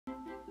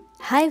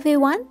Hi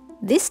everyone!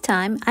 This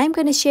time I'm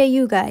gonna share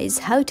you guys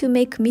how to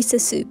make miso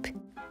soup.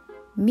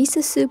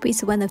 Miso soup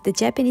is one of the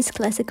Japanese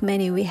classic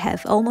menu we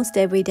have almost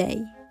every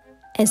day.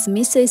 As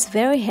miso is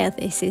very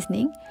healthy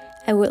seasoning,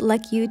 I would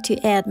like you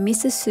to add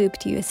miso soup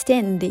to your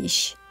standard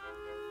dish.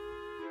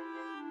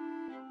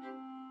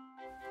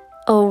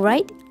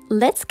 Alright,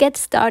 let's get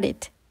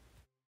started.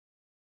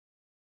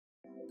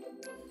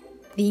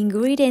 The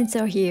ingredients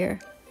are here.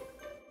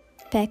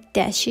 Packed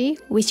dashi,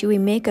 which we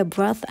make a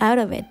broth out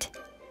of it.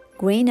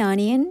 Green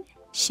onion,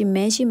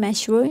 shimeji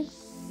mushroom,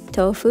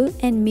 tofu,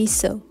 and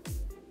miso.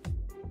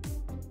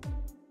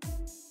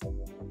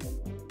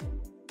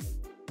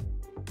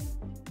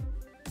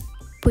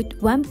 Put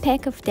 1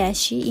 pack of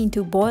dashi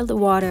into boiled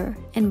water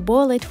and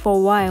boil it for a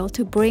while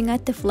to bring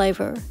out the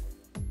flavor.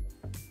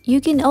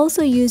 You can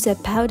also use a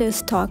powder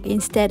stock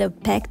instead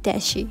of packed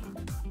dashi,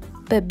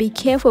 but be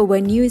careful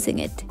when using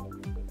it,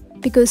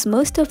 because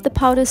most of the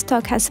powder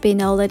stock has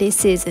been already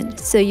seasoned,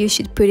 so you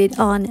should put it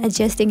on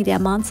adjusting the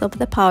amounts of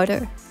the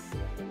powder.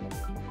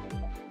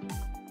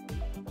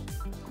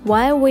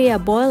 While we are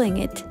boiling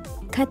it,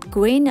 cut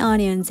green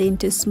onions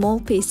into small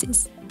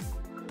pieces.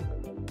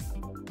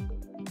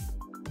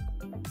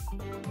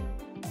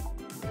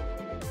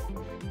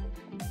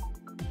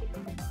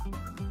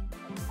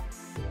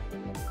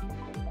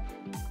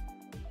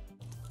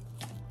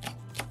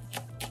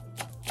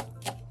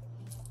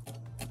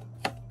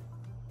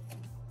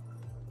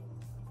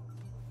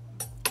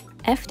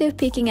 After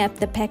picking up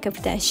the pack of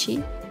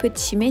dashi, put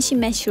shimeji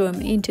mushroom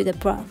into the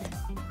broth.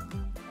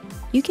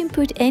 You can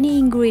put any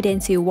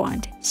ingredients you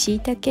want,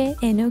 shiitake,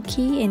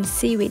 enoki, and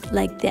seaweed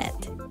like that.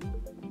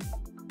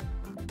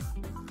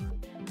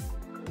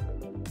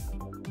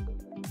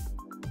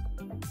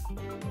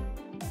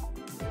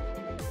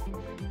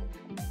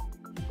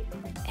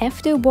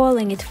 After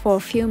boiling it for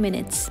a few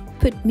minutes,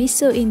 put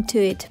miso into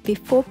it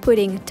before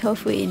putting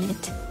tofu in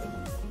it.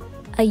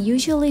 I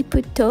usually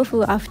put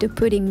tofu after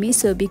putting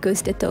miso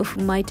because the tofu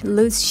might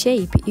lose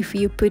shape if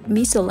you put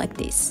miso like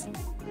this.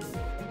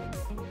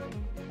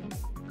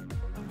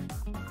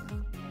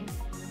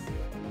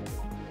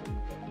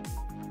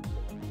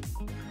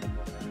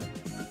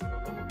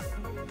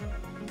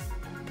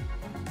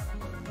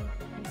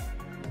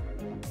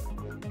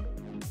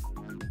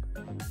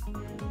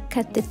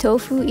 Cut the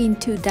tofu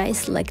into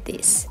dice like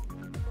this.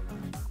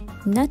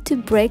 Not to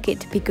break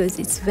it because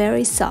it's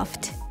very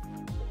soft.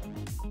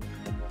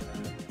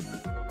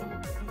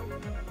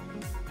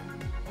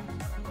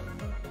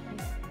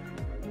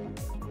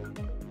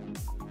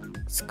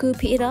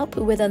 Scoop it up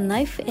with a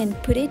knife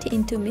and put it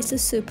into miso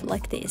soup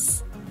like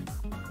this.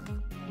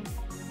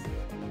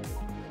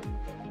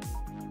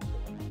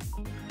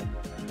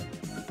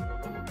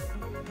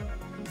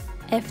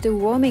 After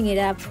warming it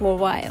up for a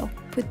while,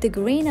 put the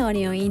green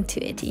onion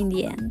into it in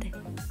the end.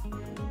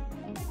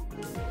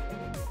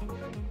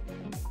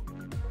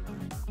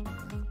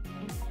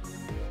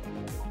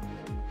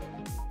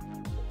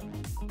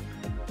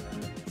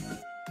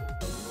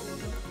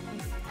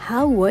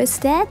 How was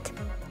that?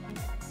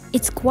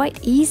 It's quite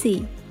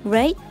easy,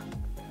 right?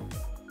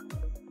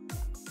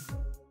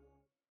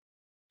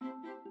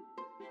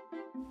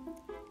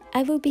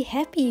 I will be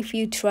happy if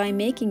you try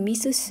making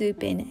miso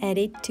soup and add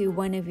it to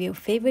one of your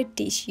favorite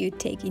dishes you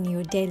take in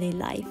your daily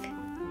life.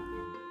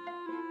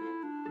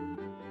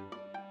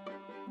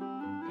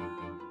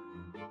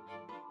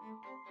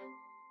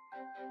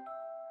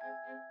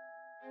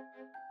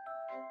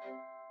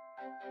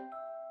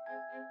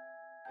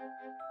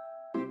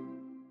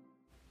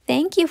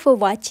 Thank you for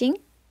watching.